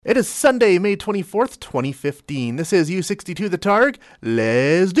It is Sunday, May 24th, 2015. This is U62 The Targ.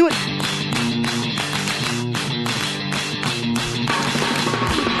 Let's do it!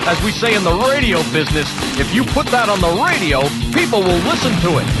 As we say in the radio business, if you put that on the radio, people will listen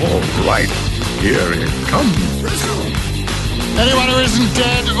to it. All right, here it comes. Anyone who isn't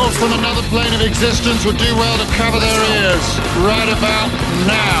dead or from another plane of existence would do well to cover their ears right about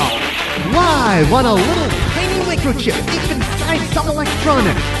now. Live on a little tiny microchip deep inside some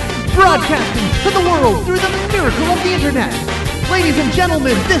electronics, broadcasting to the world through the miracle of the internet. Ladies and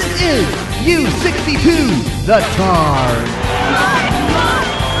gentlemen, this is U62 The Targ.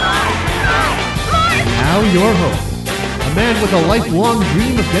 Now your host, a man with a lifelong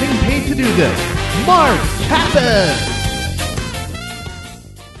dream of getting paid to do this, Mark Kappas.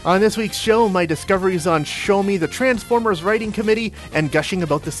 On this week's show, my discoveries on Show Me, the Transformers Writing Committee, and gushing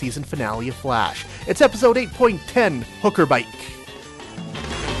about the season finale of Flash. It's episode 8.10, Hooker Bike.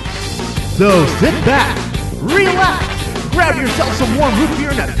 So sit back, relax, grab yourself some warm root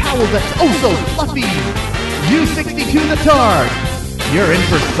beer and a towel that's oh so fluffy. U62 The Targ, you're in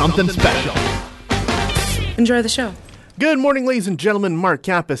for something special. Enjoy the show. Good morning, ladies and gentlemen. Mark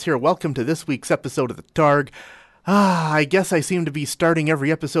Kappas here. Welcome to this week's episode of The Targ. I guess I seem to be starting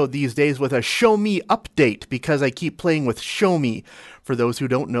every episode these days with a Show Me update because I keep playing with Show Me. For those who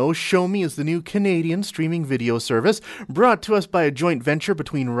don't know, Show Me is the new Canadian streaming video service brought to us by a joint venture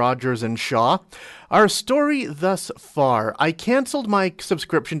between Rogers and Shaw. Our story thus far. I canceled my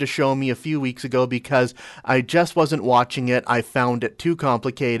subscription to Show Me a few weeks ago because I just wasn't watching it. I found it too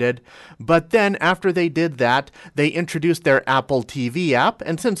complicated. But then after they did that, they introduced their Apple TV app.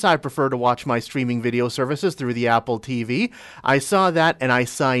 And since I prefer to watch my streaming video services through the Apple TV, I saw that and I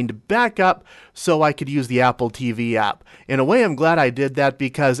signed back up so I could use the Apple TV app. In a way, I'm glad I did that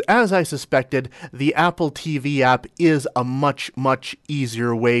because, as I suspected, the Apple TV app is a much, much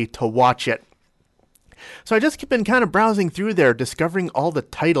easier way to watch it. So I just been kind of browsing through there, discovering all the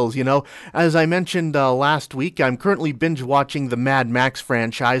titles, As I mentioned last week, I'm currently binge watching the Mad Max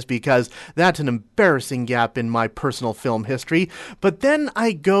franchise because that's an embarrassing gap in my personal film history. But then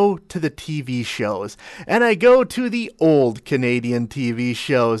I go to the TV shows, and I go to the old Canadian TV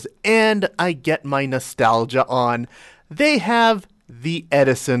shows, and I get my nostalgia on. They have the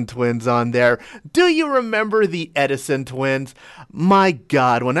Edison Twins on there. Do you remember the Edison Twins? My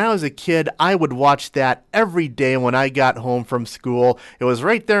God, when I was a kid, I would watch that every day when I got home from school. It was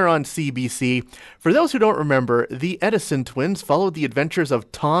right there on CBC. For those who don't remember, the Edison Twins followed the adventures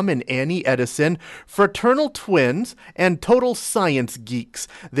of Tom and Annie Edison, fraternal twins and total science geeks.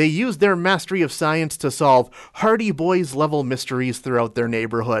 They used their mastery of science to solve Hardy Boys-level mysteries throughout their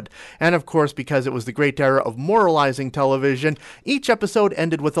neighborhood. And of course, because it was the great era of moralizing television, each episode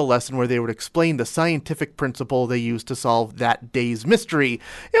ended with a lesson where they would explain the scientific principle they used to solve that day's mystery.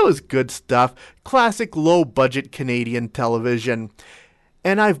 It was good stuff. Classic low-budget Canadian television.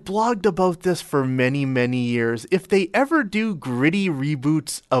 And I've blogged about this for many, many years. If they ever do gritty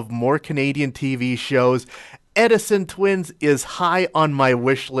reboots of more Canadian TV shows, Edison Twins is high on my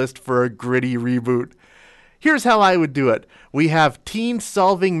wish list for a gritty reboot. Here's how I would do it. We have teens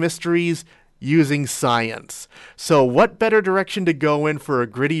solving mysteries using science. So what better direction to go in for a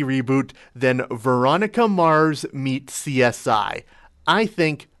gritty reboot than Veronica Mars meets CSI? I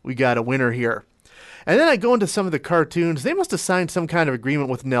think we got a winner here. And then I go into some of the cartoons. They must have signed some kind of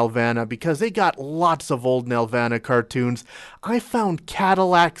agreement with Nelvana because they got lots of old Nelvana cartoons. I found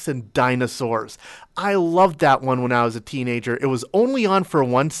Cadillacs and Dinosaurs. I loved that one when I was a teenager. It was only on for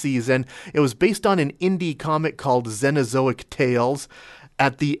one season. It was based on an indie comic called Xenozoic Tales.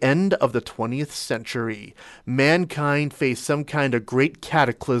 At the end of the 20th century, mankind faced some kind of great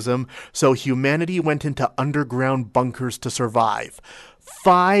cataclysm, so humanity went into underground bunkers to survive.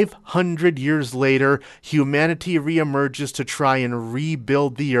 500 years later, humanity reemerges to try and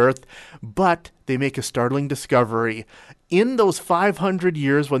rebuild the Earth, but they make a startling discovery. In those 500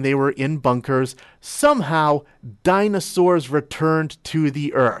 years when they were in bunkers, somehow dinosaurs returned to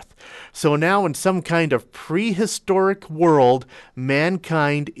the Earth. So now in some kind of prehistoric world,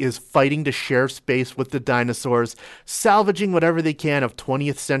 mankind is fighting to share space with the dinosaurs, salvaging whatever they can of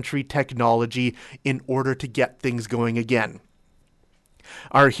 20th century technology in order to get things going again.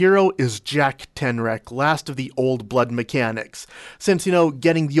 Our hero is Jack Tenrec, last of the old blood mechanics. Since,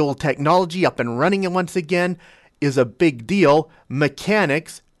 getting the old technology up and running once again is a big deal,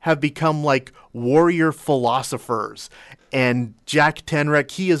 mechanics have become like warrior philosophers. And Jack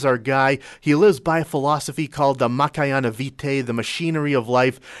Tenrec, he is our guy. He lives by a philosophy called the Mahayana Vitae, the machinery of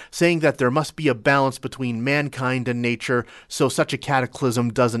life, saying that there must be a balance between mankind and nature so such a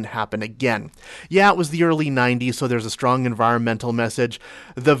cataclysm doesn't happen again. Yeah, it was the early 90s, so there's a strong environmental message.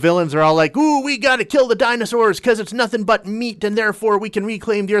 The villains are all like, ooh, we gotta kill the dinosaurs because it's nothing but meat and therefore we can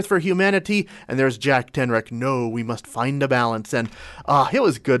reclaim the earth for humanity. And there's Jack Tenrec, no, we must find a balance. And it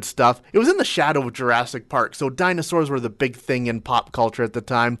was good stuff. It was in the shadow of Jurassic Park, so dinosaurs were the big thing in pop culture at the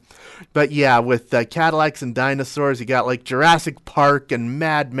time. But yeah, with Cadillacs and dinosaurs, you got like Jurassic Park and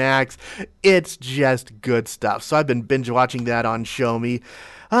Mad Max. It's just good stuff. So I've been binge watching that on Show Me.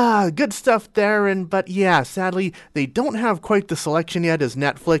 Good stuff there, but yeah, sadly, they don't have quite the selection yet as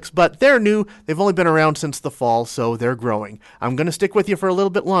Netflix, but they're new. They've only been around since the fall, so they're growing. I'm going to stick with you for a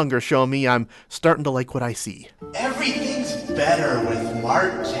little bit longer, Show Me. I'm starting to like what I see. Everything's better with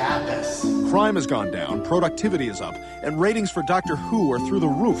Mark Kappas. Crime has gone down, productivity is up, and ratings for Doctor Who are through the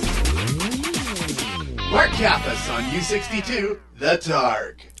roof. Mark Kappas on U62, The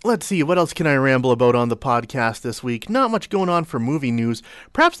Targ. Let's see, what else can I ramble about on the podcast this week? Not much going on for movie news.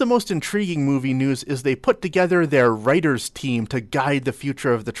 Perhaps the most intriguing movie news is they put together their writers team to guide the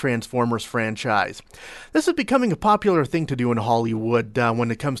future of the Transformers franchise. This is becoming a popular thing to do in Hollywood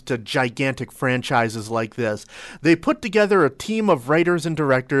when it comes to gigantic franchises like this. They put together a team of writers and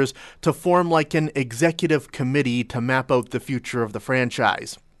directors to form like an executive committee to map out the future of the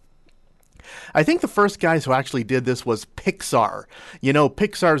franchise. I think the first guys who actually did this was Pixar. You know,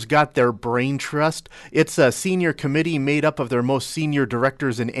 Pixar's got their Brain Trust. It's a senior committee made up of their most senior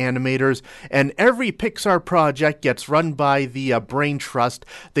directors and animators, and every Pixar project gets run by the Brain Trust.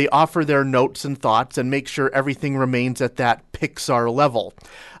 They offer their notes and thoughts and make sure everything remains at that Pixar level.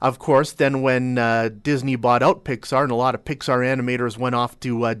 Of course, then when Disney bought out Pixar and a lot of Pixar animators went off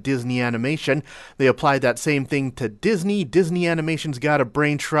to Disney Animation, they applied that same thing to Disney. Disney Animation's got a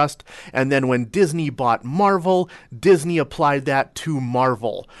Brain Trust, and then when Disney bought Marvel, Disney applied that to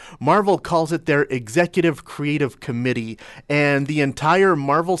Marvel. Marvel calls it their Executive Creative Committee, and the entire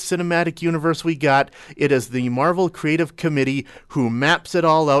Marvel Cinematic Universe we got, it is the Marvel Creative Committee who maps it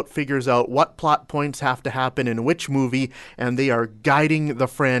all out, figures out what plot points have to happen in which movie, and they are guiding the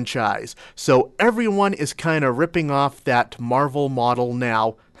franchise. So everyone is kind of ripping off that Marvel model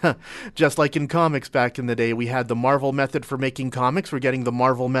now. Just like in comics back in the day, we had the Marvel method for making comics. We're getting the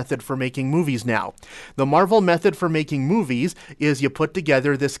Marvel method for making movies now. The Marvel method for making movies is you put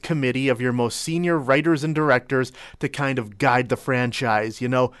together this committee of your most senior writers and directors to kind of guide the franchise. You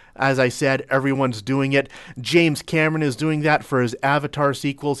know, as I said, everyone's doing it. James Cameron is doing that for his Avatar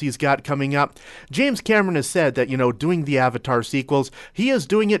sequels he's got coming up. James Cameron has said that, you know, doing the Avatar sequels, he is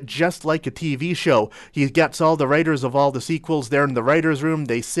doing it just like a TV show. He gets all the writers of all the sequels there in the writer's room.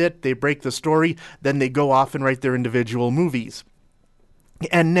 They sit, they break the story, then they go off and write their individual movies.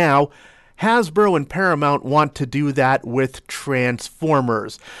 And now, Hasbro and Paramount want to do that with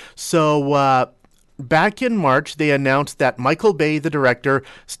Transformers. So, back in March, they announced that Michael Bay, the director,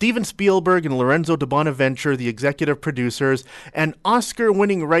 Steven Spielberg and Lorenzo de Bonaventure, the executive producers, and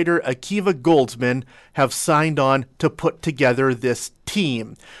Oscar-winning writer Akiva Goldsman have signed on to put together this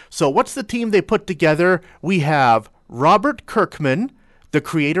team. So what's the team they put together? We have Robert Kirkman, the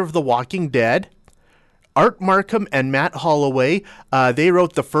creator of The Walking Dead, Art Markham and Matt Holloway. They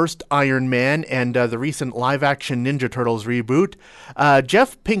wrote the first Iron Man and the recent live-action Ninja Turtles reboot.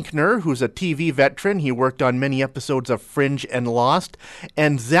 Jeff Pinkner, who's a TV veteran. He worked on many episodes of Fringe and Lost.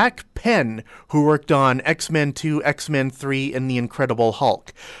 And Zach Penn, who worked on X-Men 2, X-Men 3, and The Incredible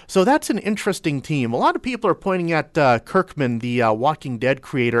Hulk. So that's an interesting team. A lot of people are pointing at Kirkman, the Walking Dead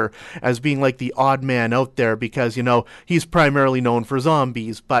creator, as being like the odd man out there because, you know, he's primarily known for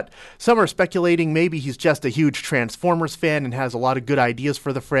zombies. But some are speculating maybe he's just a huge Transformers fan and has a lot of good ideas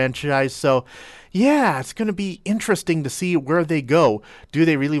for the franchise. So yeah, it's going to be interesting to see where they go. Do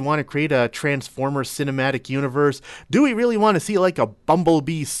they really want to create a Transformers cinematic universe? Do we really want to see like a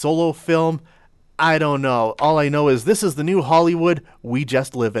Bumblebee solo film? I don't know. All I know is this is the new Hollywood. We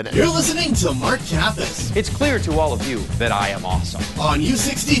just live in it. You're listening to Mark Kappas It's clear to all of you that I am awesome. on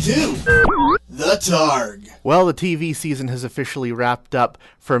U62, The Targ. Well, the TV season has officially wrapped up.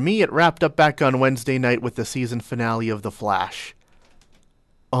 For me, it wrapped up back on Wednesday night with the season finale of The Flash.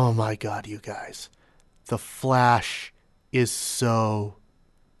 Oh my God, you guys. The Flash is so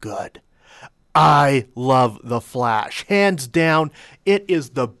good. I love The Flash. Hands down, it is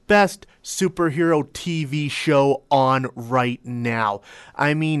the best superhero TV show on right now.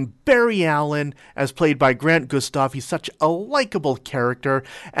 I mean, Barry Allen, as played by Grant Gustaf, he's such a likable character,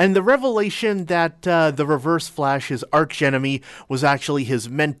 and the revelation that the Reverse Flash, his archenemy, was actually his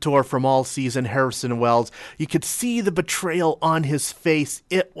mentor from all season, Harrison Wells. You could see the betrayal on his face.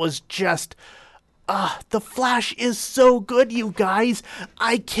 It was just... The Flash is so good, you guys.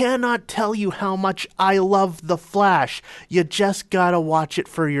 I cannot tell you how much I love The Flash. You just gotta watch it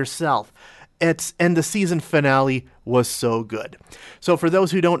for yourself. And the season finale was so good. So for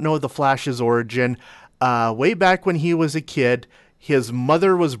those who don't know The Flash's origin, way back when he was a kid, his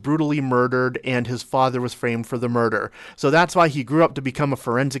mother was brutally murdered and his father was framed for the murder. So that's why he grew up to become a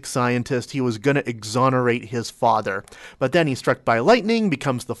forensic scientist. He was going to exonerate his father. But then he's struck by lightning,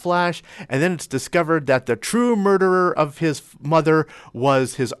 becomes the Flash, and then it's discovered that the true murderer of his mother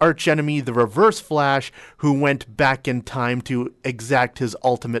was his archenemy, the Reverse Flash, who went back in time to exact his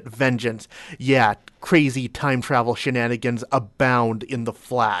ultimate vengeance. Yeah, crazy time travel shenanigans abound in The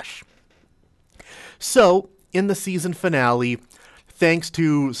Flash. So, in the season finale, thanks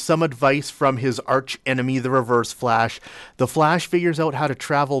to some advice from his arch enemy, the Reverse Flash, the Flash figures out how to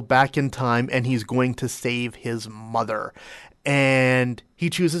travel back in time and he's going to save his mother. And he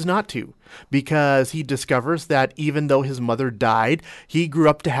chooses not to, because he discovers that even though his mother died, he grew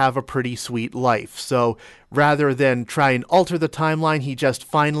up to have a pretty sweet life. So rather than try and alter the timeline, he just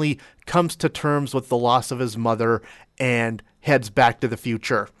finally comes to terms with the loss of his mother and heads back to the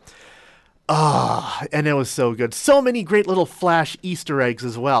future. And it was so good. So many great little Flash Easter eggs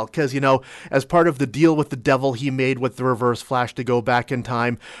as well, because, as part of the deal with the devil he made with the Reverse Flash to go back in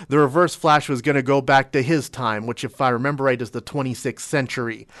time, the Reverse Flash was going to go back to his time, which, if I remember right, is the 26th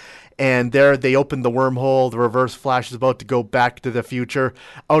century. And there they opened the wormhole. The Reverse Flash is about to go back to the future.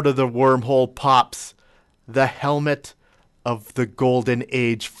 Out of the wormhole pops the helmet of the Golden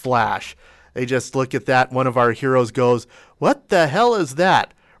Age Flash. They just look at that. One of our heroes goes, "What the hell is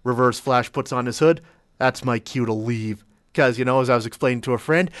that?" Reverse Flash puts on his hood. That's my cue to leave. Because, as I was explaining to a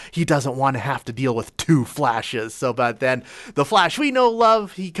friend, he doesn't want to have to deal with two Flashes. So, but then the Flash we know,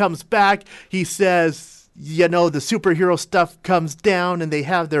 love, he comes back. He says, the superhero stuff comes down and they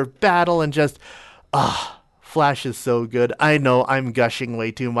have their battle and just, Flash is so good. I know I'm gushing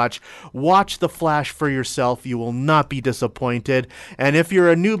way too much. Watch The Flash for yourself. You will not be disappointed. And if you're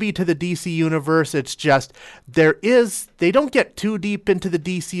a newbie to the DC universe, it's just, they don't get too deep into the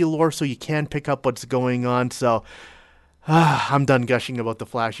DC lore, so you can pick up what's going on. So, I'm done gushing about The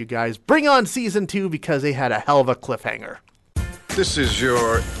Flash, you guys. Bring on season 2 because they had a hell of a cliffhanger. This is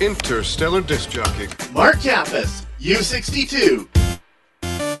your interstellar disc jockey, Mark Kappas, U62.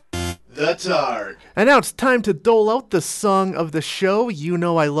 The Targ. And now it's time to dole out the song of the show. You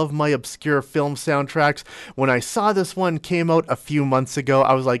know I love my obscure film soundtracks. When I saw this one came out a few months ago,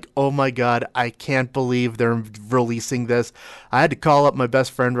 I was like, oh my god, I can't believe they're releasing this. I had to call up my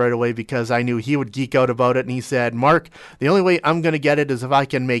best friend right away because I knew he would geek out about it, and he said, Mark, the only way I'm going to get it is if I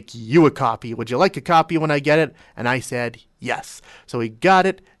can make you a copy. Would you like a copy when I get it? And I said, yes. So he got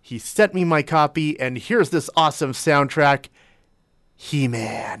it, he sent me my copy, and here's this awesome soundtrack,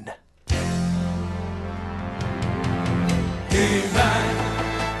 He-Man. He-Man,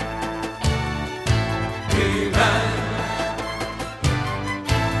 He-Man,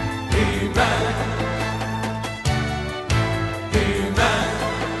 He-Man, He-Man.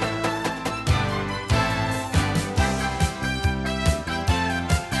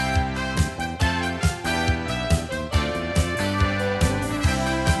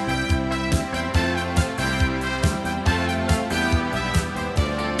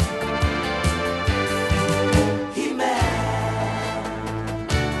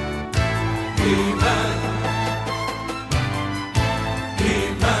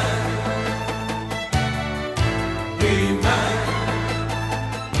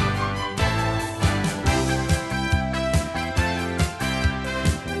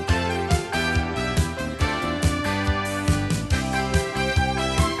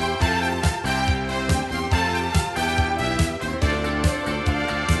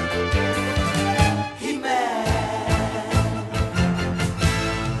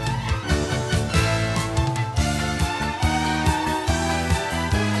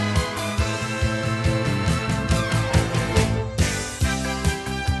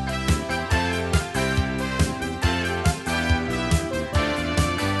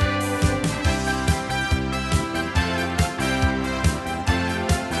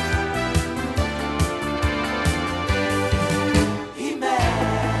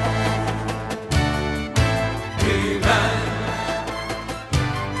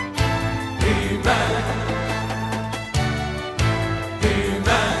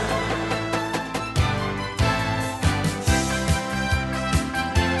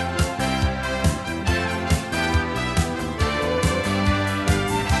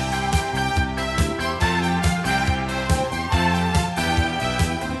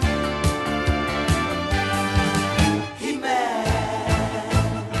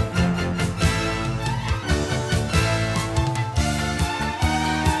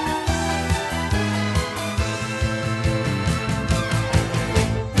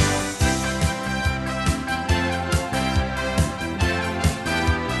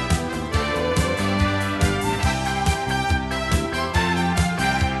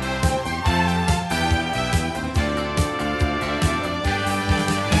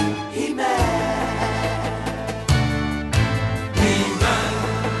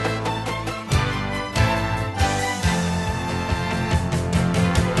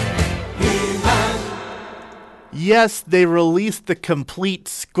 Yes, they released the complete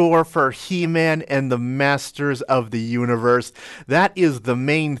score for He-Man and the Masters of the Universe. That is the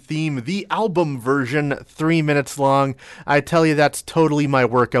main theme, the album version, 3 minutes long. I tell you, that's totally my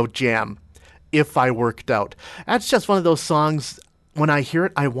workout jam. If I worked out. That's just one of those songs, when I hear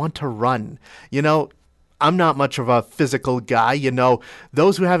it, I want to run. You know, I'm not much of a physical guy, you know.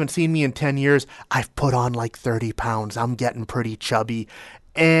 Those who haven't seen me in 10 years, I've put on like 30 pounds. I'm getting pretty chubby.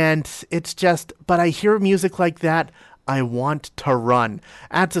 And it's just, but I hear music like that, I want to run.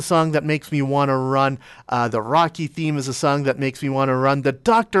 That's a song that makes me want to run. The Rocky theme is a song that makes me want to run. The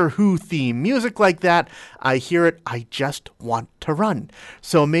Doctor Who theme, music like that, I hear it, I just want to run.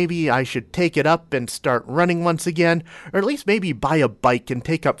 So maybe I should take it up and start running once again, or at least maybe buy a bike and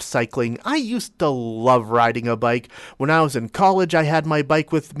take up cycling. I used to love riding a bike. When I was in college, I had my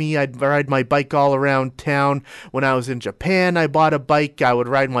bike with me. I'd ride my bike all around town. When I was in Japan, I bought a bike. I would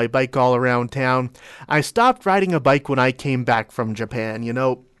ride my bike all around town. I stopped riding a bike when I came back from Japan, you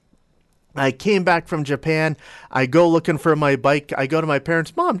know. I came back from Japan, I go looking for my bike, I go to my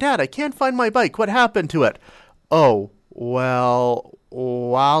parents, Mom, Dad, I can't find my bike, what happened to it? Oh, well,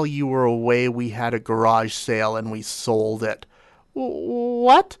 while you were away, we had a garage sale and we sold it.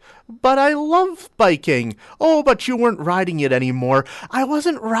 What? But I love biking. Oh, but you weren't riding it anymore. I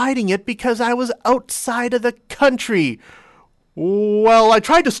wasn't riding it because I was outside of the country. Well, I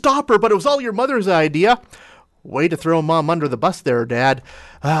tried to stop her, but it was all your mother's idea. Way to throw Mom under the bus there, Dad.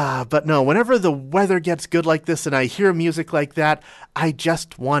 But no, whenever the weather gets good like this and I hear music like that, I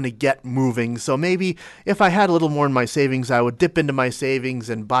just want to get moving. So maybe if I had a little more in my savings, I would dip into my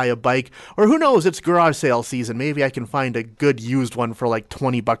savings and buy a bike. Or who knows, it's garage sale season. Maybe I can find a good used one for like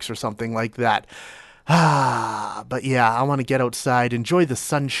 $20 or something like that. But yeah, I want to get outside, enjoy the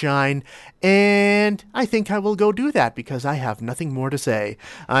sunshine, and I think I will go do that because I have nothing more to say.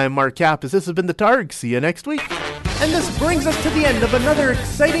 I'm Mark Kappas. This has been The Targ. See you next week. And this brings us to the end of another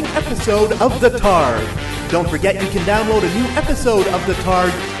exciting episode of The Targ. Don't forget you can download a new episode of The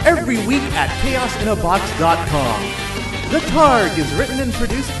Targ every week at chaosinabox.com. The Targ is written and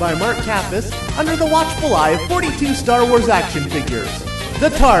produced by Mark Kappas under the watchful eye of 42 Star Wars action figures. The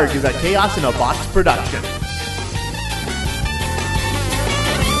Targ is a Chaos in a Box production.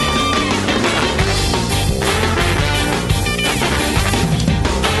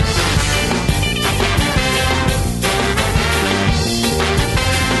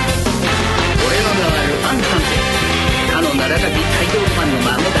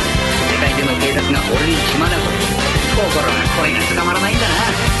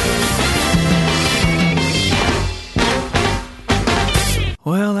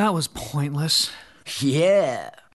 Well, that was pointless. Yeah.